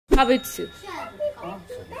كابتسو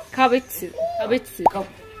كابتسو كابتسو.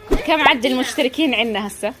 كم عدد المشتركين عندنا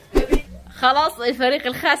هسه؟ خلاص الفريق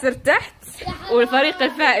الخاسر تحت والفريق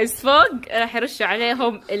الفائز فوق راح يرشوا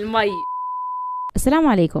عليهم المي. السلام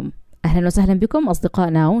عليكم، أهلا وسهلا بكم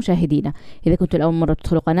أصدقائنا ومشاهدينا. إذا كنتوا لأول مرة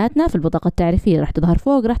تدخلوا قناتنا، في البطاقة التعريفية راح تظهر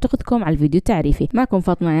فوق، راح تاخذكم على الفيديو التعريفي. معكم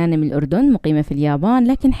فاطمة عيانة من الأردن، مقيمة في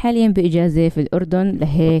اليابان لكن حاليا بإجازة في الأردن،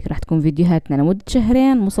 لهيك راح تكون فيديوهاتنا لمدة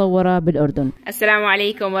شهرين مصورة بالأردن. السلام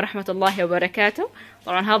عليكم ورحمة الله وبركاته.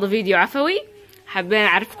 طبعا هذا فيديو عفوي حابين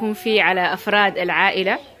أعرفكم فيه على أفراد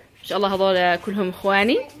العائلة، إن شاء الله هذول كلهم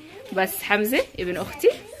إخواني، بس حمزة ابن أختي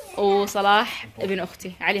وصلاح ابن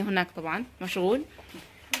أختي. علي هناك طبعا مشغول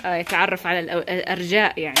يتعرف على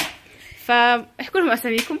الأرجاء يعني. فاحكوا لهم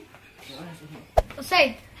أساميكم.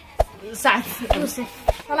 سعيد، سعد، يوسف،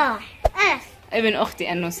 صلاح، أنس. ابن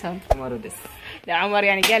أختي أنوس هم. عمر ودس. لا عمر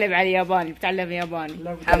يعني قالب على الياباني، بتعلم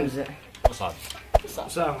ياباني. حمزة، وصاد،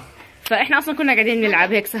 أسامة. فإحنا أصلا كنا قاعدين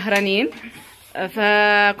نلعب هيك سهرانين،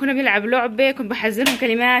 فكنا بنلعب لعبة كنت بحذرهم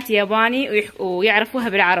كلمات ياباني ويعرفوها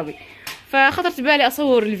بالعربي، فخطرت ببالي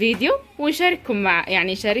أصور الفيديو ونشارككم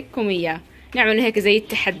نشارككم إياه، نعمل هيك زي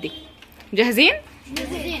التحدي. جاهزين؟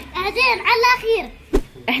 جاهزين على الأخير.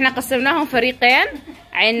 إحنا قسمناهم فريقين،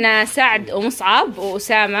 عندنا سعد ومصعب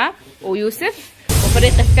وأسامة ويوسف،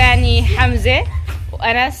 والفريق الثاني حمزة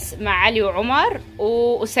وأنس مع علي وعمر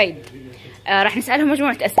وأسيد. راح نسألهم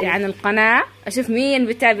مجموعة أسئلة عن القناة، أشوف مين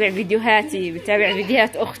بتابع فيديوهاتي، بتابع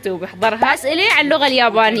فيديوهات أخته وبيحضرها. أسئلة عن اللغة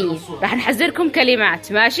اليابانية، راح نحذركم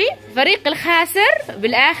كلمات، ماشي؟ الفريق الخاسر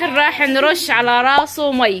بالآخر راح نرش على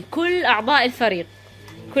راسه مي، كل أعضاء الفريق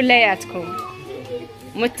كلياتكم.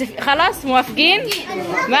 خلاص موافقين؟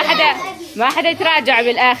 ما حدا يتراجع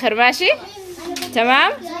بالآخر، ماشي؟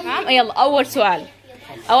 تمام؟ يلا أول سؤال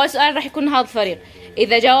راح يكون هذا الفريق،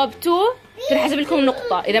 إذا جاوبتوه تنحسب لكم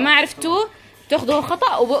نقطة، إذا ما عرفتوه تاخذوه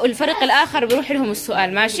خطأ والفريق الآخر بيروح لهم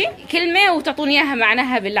السؤال، ماشي؟ كلمة وتعطوني إياها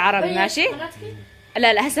معناها بالعربي، ماشي؟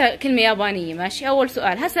 لا هسه كلمة يابانية، ماشي؟ أول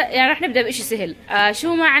سؤال هسه يعني راح نبدأ بإشي سهل.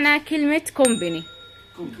 شو معنى كلمة كومبيني؟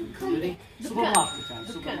 سوبر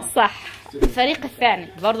ماركت. صح. الفريق الثاني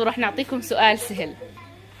برضو راح نعطيكم سؤال سهل.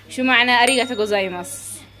 شو معنى أريغاتا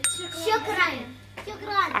جوزايماس؟ شكرا.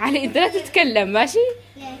 علي أنت لا تتكلم، ماشي؟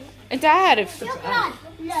 أنت عارف. شكرا.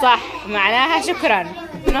 صح، معناها شكرا.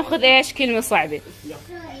 ناخذ ايش كلمة صعبة.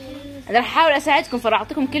 انا راح احاول اساعدكم، فراح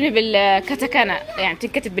اعطيكم كلمة بالكاتاكانا، يعني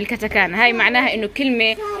بتنكتب بالكاتاكانا. هاي معناها انه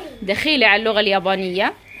كلمة دخيلة على اللغة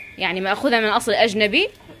اليابانية، يعني ماخوذة من اصل اجنبي،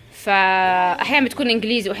 فاحيانا بتكون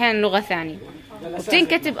انجليزي واحيانا لغة ثانية،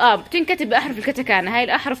 بتنكتب باحرف الكاتاكانا. هاي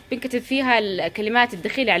الاحرف بتنكتب فيها الكلمات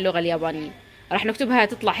الدخيلة على اللغة اليابانية. راح نكتبها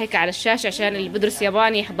تطلع هيك على الشاشة عشان اللي بدرس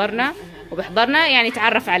ياباني يحضرنا وبيحضرنا يعني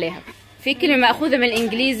يتعرف عليها. في كلمة مأخوذة من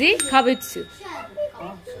الإنجليزي كابتسو.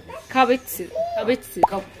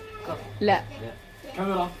 لا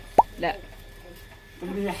كاميرا. لا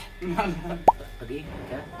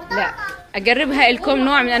أقربها لكم،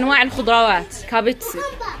 نوع من أنواع الخضروات. كابتسو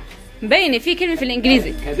مبينة في كلمة في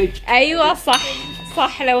الإنجليزي. أيوة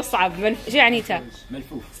صح لو صعب. شو يعني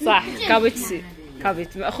ملفوف. صح.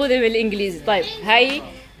 كابتسو مأخوذة من الإنجليزي. طيب هاي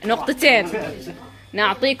نقطتين.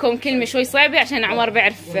 نعطيكم كلمة شوي صعبة عشان عمر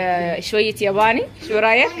بيعرف شوية ياباني، شو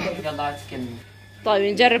رايك؟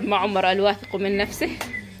 طيب نجرب مع عمر الواثق من نفسه.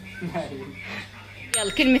 يلا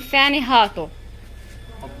الكلمة الثانية هاتو.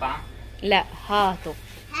 لا هاتو.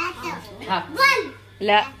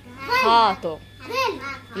 لا هاتو.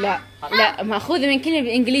 لا مأخوذة من كلمة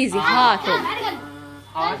بالإنجليزي هاتو.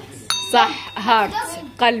 صح، هارت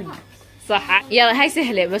قلب. صح. يلا هاي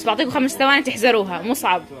سهلة بس بعطيكم 5 ثواني تحذروها.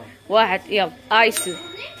 مصعب 1 يلا. ايسو.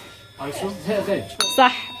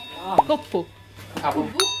 صح. كوبو.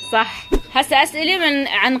 صح. هسه أسئلة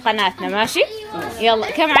عن قناتنا، ماشي؟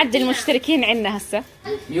 يلا كم عدد المشتركين عندنا هسه؟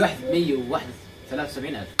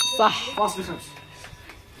 171,073,000. صح.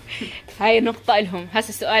 هاي نقطة لهم. هسه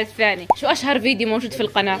السؤال الثاني، شو أشهر فيديو موجود في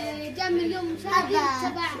القناة؟ جاب مليون مشاهدة.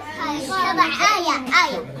 7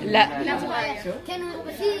 آية. لا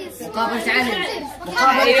كانوا في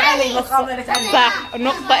مقابلة علي. صح،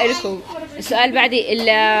 نقطة لكم. السؤال بعدي،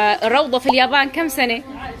 الروضة في اليابان كم سنة؟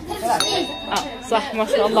 صح ما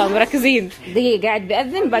شاء الله مركزين. دقيقة قاعد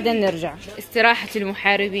بأذن بعدين نرجع. استراحة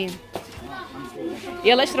المحاربين.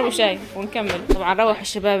 يلا اشربوا شاي ونكمل. طبعا روح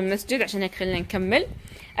الشباب المسجد عشان هيك خلينا نكمل.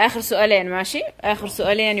 آخر سؤالين، ماشي؟ آخر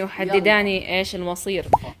سؤالين يحدداني ايش المصير.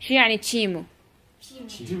 شو يعني تشيمو؟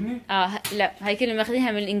 لا هاي كلمة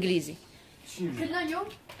ماخذينها من الإنجليزي.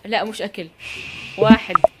 لا مش أكل.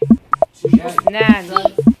 1 2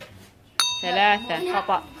 3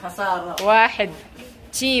 خطأ. خسارة. 1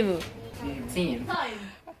 تشيمو. تيم.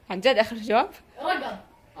 عن جد آخر جواب؟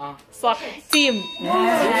 صح. تيم.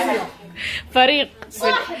 فريق.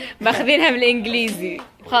 ماخذينها من الانجليزي.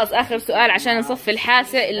 خلاص اخر سؤال عشان نصفي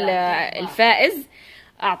الفائز.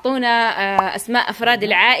 اعطونا اسماء افراد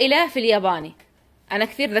العائلة في الياباني. انا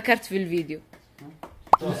كثير ذكرت في الفيديو.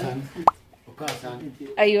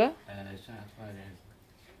 ايوه.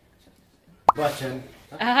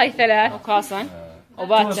 هاي 3 وكاسان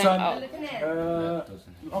وباتشن.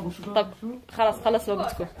 طب خلص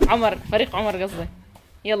وقتكم. عمر، فريق عمر قصدي.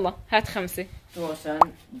 يلا هات 5. توسان.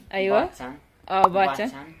 ايوه.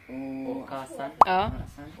 باتشن. وكاسان.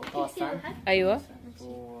 وطوسان. ايوه.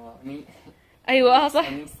 وني. ايوه صح.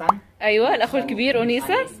 ونيسان. ايوه الاخو الكبير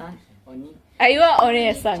اونيسان. وني. ايوه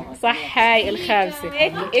اونيسان صح. هاي الخامسة.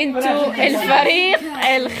 انتوا الفريق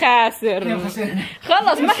الخاسر.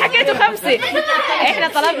 خلص ما حكيتوا 5. احنا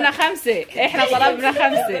طلبنا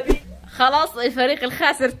 5. خلاص الفريق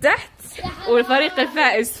الخاسر تحت والفريق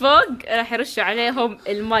الفائز فوق. راح يرشوا عليهم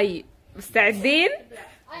المي. مستعدين؟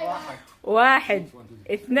 1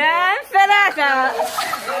 2 3.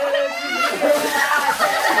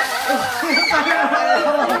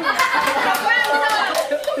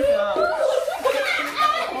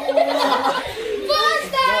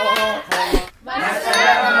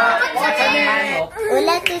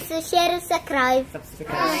 ولا تنسوا شير وسبسكرايب.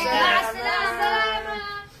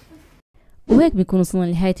 وهيك بنكون وصلنا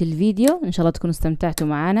لنهاية الفيديو. إن شاء الله تكونوا استمتعتوا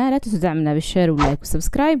معنا. لا تنسوا دعمنا بالشير واللايك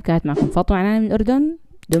والسبسكرايب. كانت معكم فاطمة عنان من الأردن.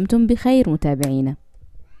 دمتم بخير متابعينا.